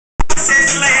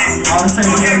All the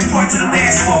same point to the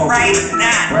dance floor right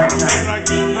now. Right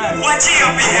now. What G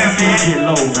up in here, man? Get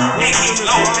low, man. Hey, get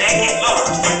low, man. Get low.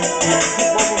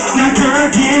 Now, girl,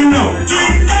 get low.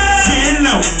 Get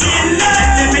low.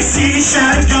 Let me see you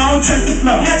shot it, go touch the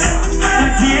floor.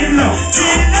 Get low.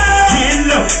 Get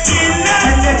low.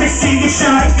 Let me see you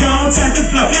shot it, go touch the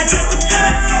floor.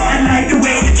 I like the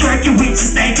way you twerk it with your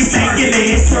stanky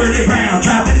legs, twirl it round,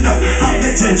 drop it low. I'm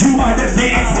the judge, you are the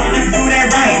best. Let's do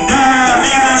that right, girl.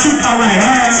 You alright,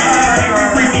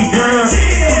 freaky girl.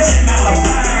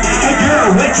 Hey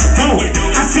girl, what you doing?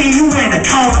 I see you in the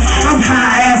corner. I'm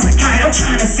high as a kite. I'm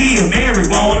trying to see if Mary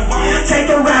won't take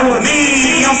a ride with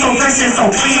me. I'm so fresh and so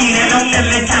clean, and I'm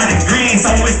feeling kinda green,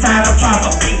 so it's time to pop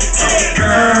a beat.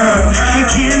 Girl,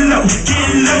 get low,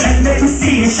 and let me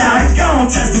see it, shout it, go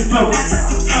touch the floor.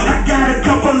 I got a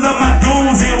couple of my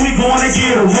goons and we gonna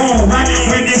get a room right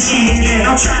when this shit in.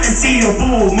 I'm trying to see the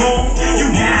full moon.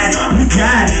 You got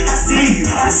it.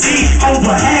 I see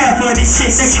over half of this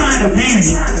shit they trying to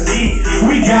be.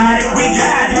 We got it.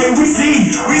 Hey, we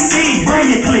see. Bring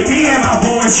it click. Me and my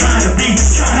boys trying to be.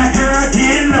 Now girl,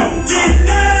 get low.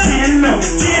 And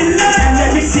let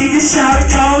me see you shout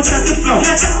it, go touch the floor.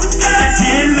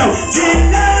 Get low.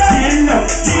 And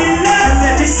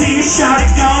let me see you shout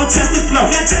it, go touch the floor.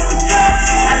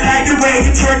 I like the way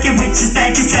you twerk it with your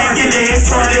stanky legs,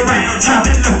 twirl it round, drop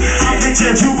it low. I'm the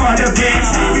judge, you are the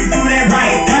best. We do that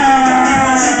right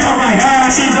now. Alright,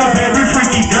 she's a very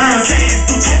freaky girl.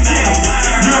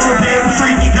 You're a very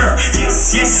freaky girl.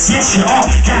 Yes, you are.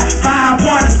 Got 5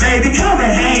 pointers, baby. Come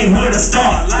and hang with a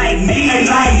star like me.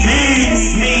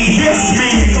 Yes, me.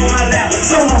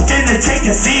 So I'm finna take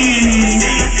a seat.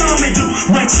 Come and do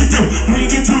what you do. When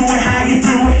you do it, how you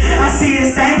do it. I see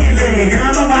it stanky leg,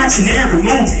 girl. I'm watching every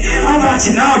move. I'm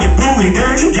watching all your booty,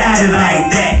 girl. You got it like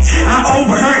that. I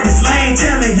overheard this lane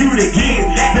telling you to get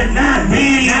that, but not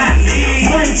me.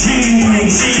 1G.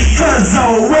 Cause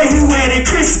where you at it,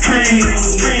 Chris Cream.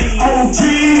 OG.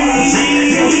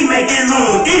 He make it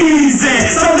look easy.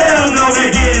 So let them know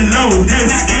they're getting low.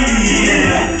 This get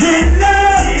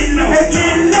low.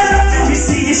 Let me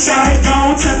see you shot it,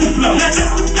 go touch the floor.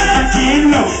 Get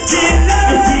low.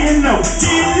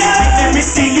 Let me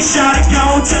see you shot it,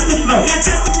 go touch the floor.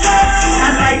 I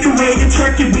like the way you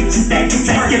twerk it with your stanky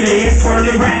legs, twirl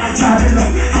it round, drop it low.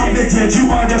 I'm the judge,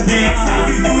 you are the best.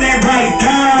 You do that right,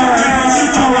 girl.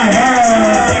 Alright,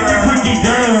 freaky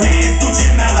girl.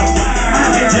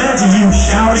 I'm the judge of you,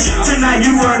 shout it. Tonight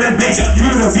you are the best. You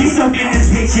the beast up in this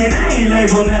bitch, and I ain't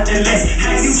labeled nothing less.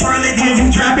 How you twirl it, then you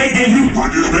drop it, then you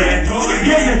put it back.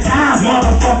 Yeah, your times,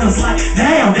 motherfuckers like,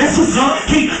 damn, that's what's up.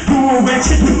 Keep doing what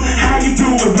you do. How you do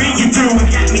it, when you do it.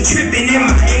 Got me tripping in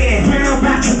my head. Where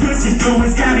about your pussy do?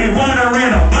 It's got me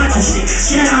wondering a bunch of shit.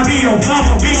 Can I be your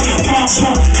bumper, bitch? Pump,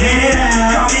 let it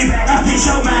out. Call me back, I fix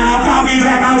your mouth. Call me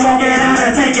back, I walk it out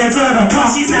and take it to the car.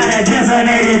 She's not a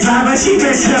designated driver. She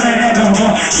been chillin' at the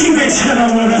bar. She been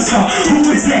chillin' with a song. Who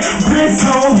is that?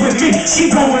 Rizzo with me.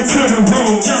 She going to the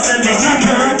room just to let my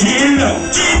girl get low.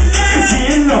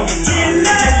 Get low.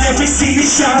 Let me see you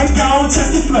shot it, go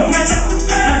touch the floor.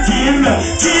 Get low.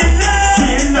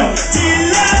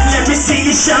 Let me see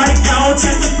you shot it, go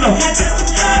touch the floor.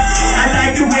 I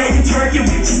like the way you twerk it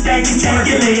with your stanky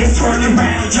legs, twirl it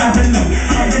round, drop it low.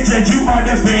 I'm the judge, you are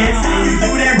the best. You do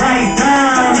that right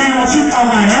now, man, won't you call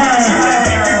my head? You that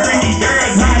very pretty girl,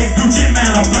 like Gucci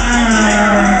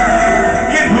Malabine.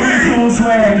 Really cool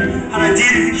swag. I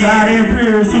did it again. Got in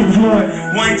Imperial Super Floyd.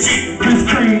 1G. Chris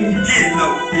Cream. Get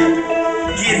low.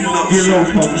 Get low,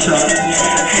 smoke shot.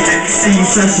 See you,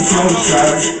 such a flow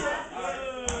shot.